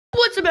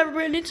What's up,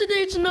 everybody?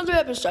 Today it's another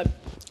episode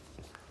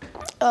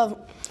of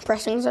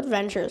Preston's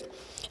Adventures.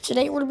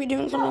 Today we're going to be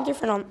doing something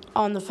different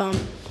on the phone.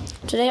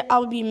 Today I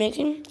will be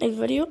making a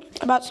video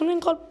about something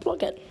called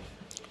Blooket.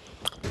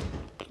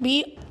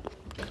 B-L-O-O-K-E-T.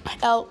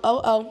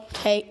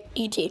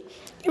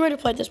 You might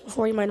have played this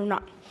before, you might have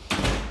not.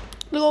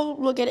 The goal of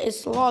Blooket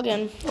is to log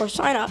in or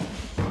sign up.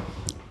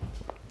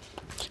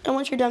 And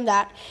once you're done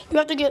that, you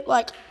have to get,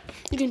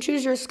 you can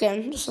choose your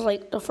skin. This is,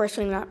 the first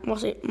thing that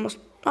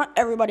not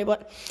everybody,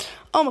 but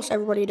almost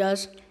everybody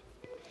does.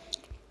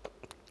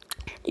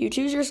 You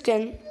choose your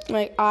skin.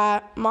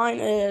 Mine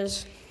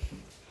is,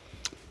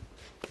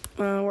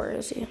 where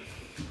is he?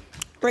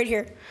 Right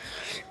here.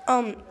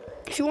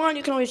 If you want,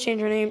 you can always change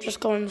your name.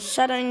 Just go in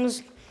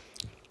settings.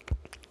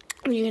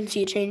 You can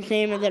see change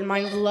name, and then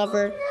mine's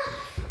lover,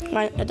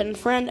 and then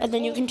friend, and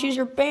then you can choose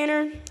your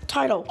banner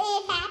title.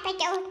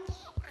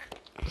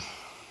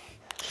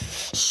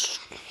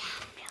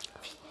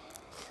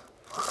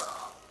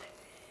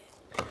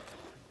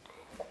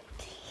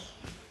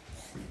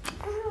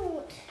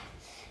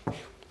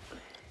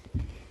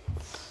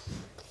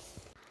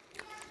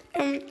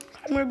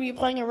 I'm going to be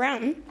playing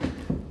around.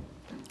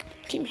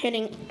 Keep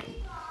hitting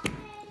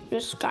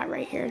this guy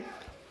right here.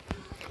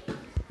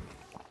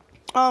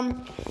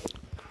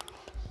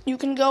 You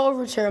can go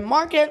over to the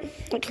market.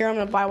 Like here, I'm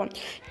going to buy one.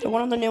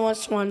 One of the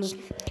newest ones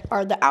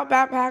are the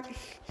Outback pack.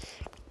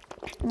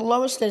 The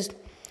lowest is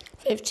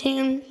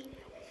 15.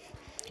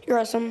 Here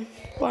are some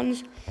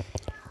ones.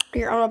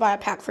 Here, I'm going to buy a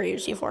pack for you.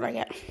 See what I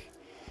get.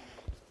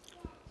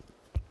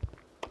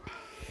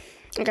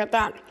 I got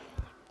that.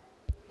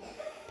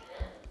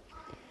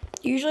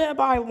 Usually I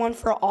buy one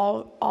for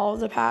all of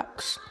the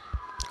packs,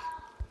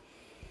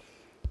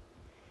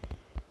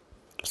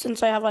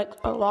 since I have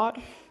a lot.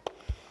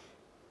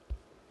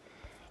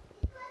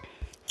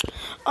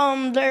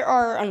 There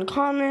are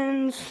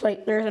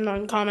uncommons, there's an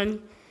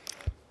uncommon.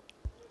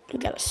 We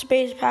got a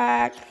space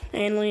pack,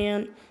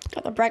 alien,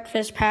 got the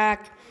breakfast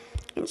pack,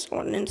 and so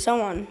on and so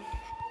on.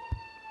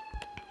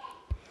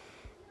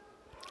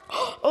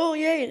 Oh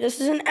yay,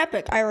 this is an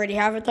epic. I already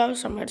have it though,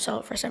 so I'm gonna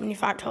sell it for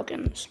 75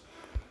 tokens.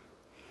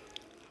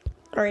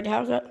 Already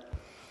have that.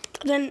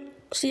 Then,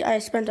 see, I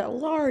spent a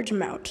large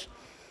amount.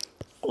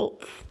 Well,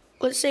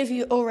 let's say if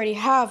you already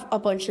have a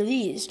bunch of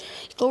these.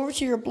 Go over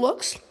to your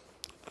books.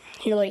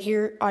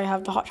 Here I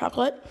have the hot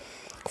chocolate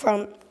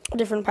from a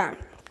different pack.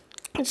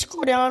 Let's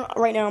scroll down.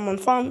 Right now I'm on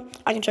phone.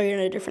 I can show you in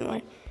a different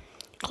way.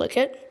 Click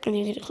it, and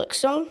you need to click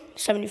sell,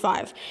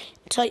 75.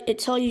 It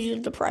tells you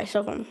the price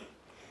of them.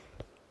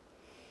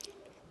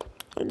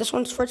 This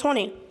one's for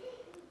 20.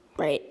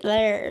 Right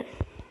there.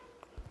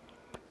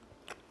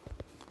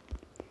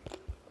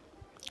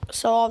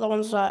 So all the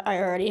ones that I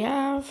already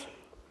have.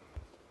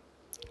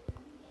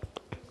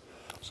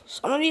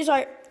 Some of these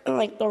are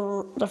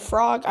the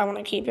frog. I want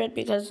to keep it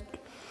because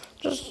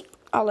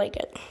I like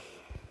it.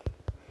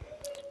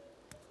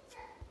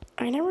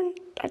 I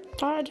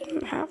thought I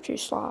didn't have 2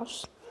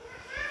 sloths.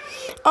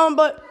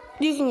 But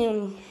you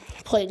can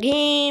play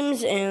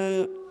games,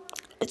 and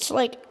it's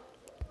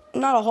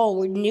not a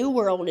whole new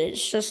world.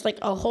 It's just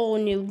a whole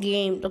new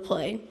game to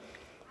play.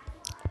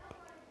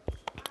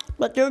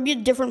 But there would be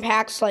different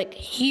packs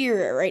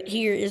here. Right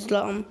here is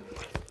the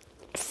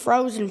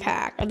frozen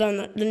pack. And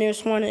then the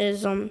newest one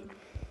is the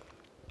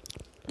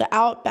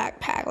Outback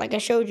pack, like I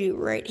showed you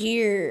right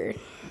here.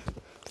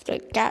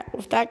 With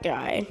that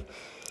guy.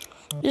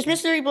 There's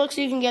mystery books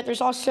you can get.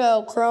 There's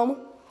also Chrome.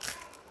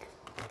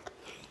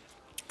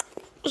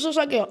 This looks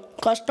like a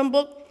custom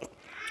book.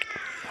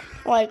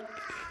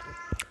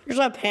 There's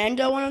a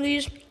panda one of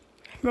these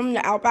from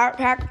the Outback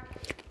pack.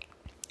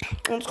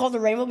 And it's called the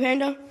Rainbow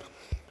Panda.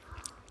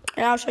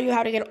 And I'll show you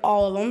how to get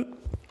all of them.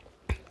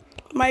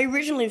 My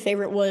originally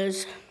favorite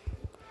was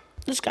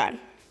this guy.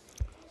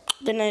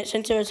 Then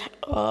since it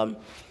was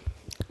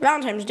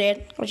Valentine's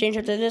Day, I changed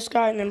it to this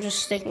guy, and I'm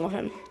just sticking with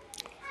him.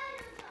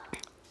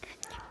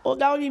 Well,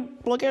 that would be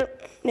Blooket.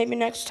 Maybe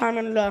next time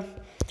I'm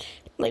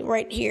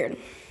right here.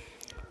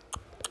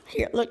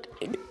 Here, look,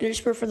 there's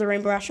proof for the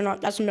Rainbow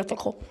Astronaut. That's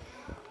mythical.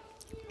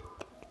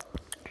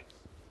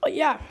 But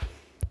yeah,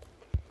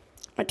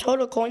 my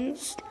total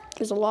coins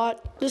is a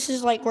lot. This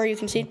is where you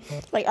can see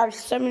I have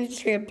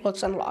 73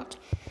 books unlocked.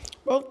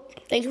 Well,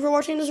 thank you for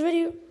watching this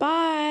video.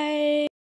 Bye.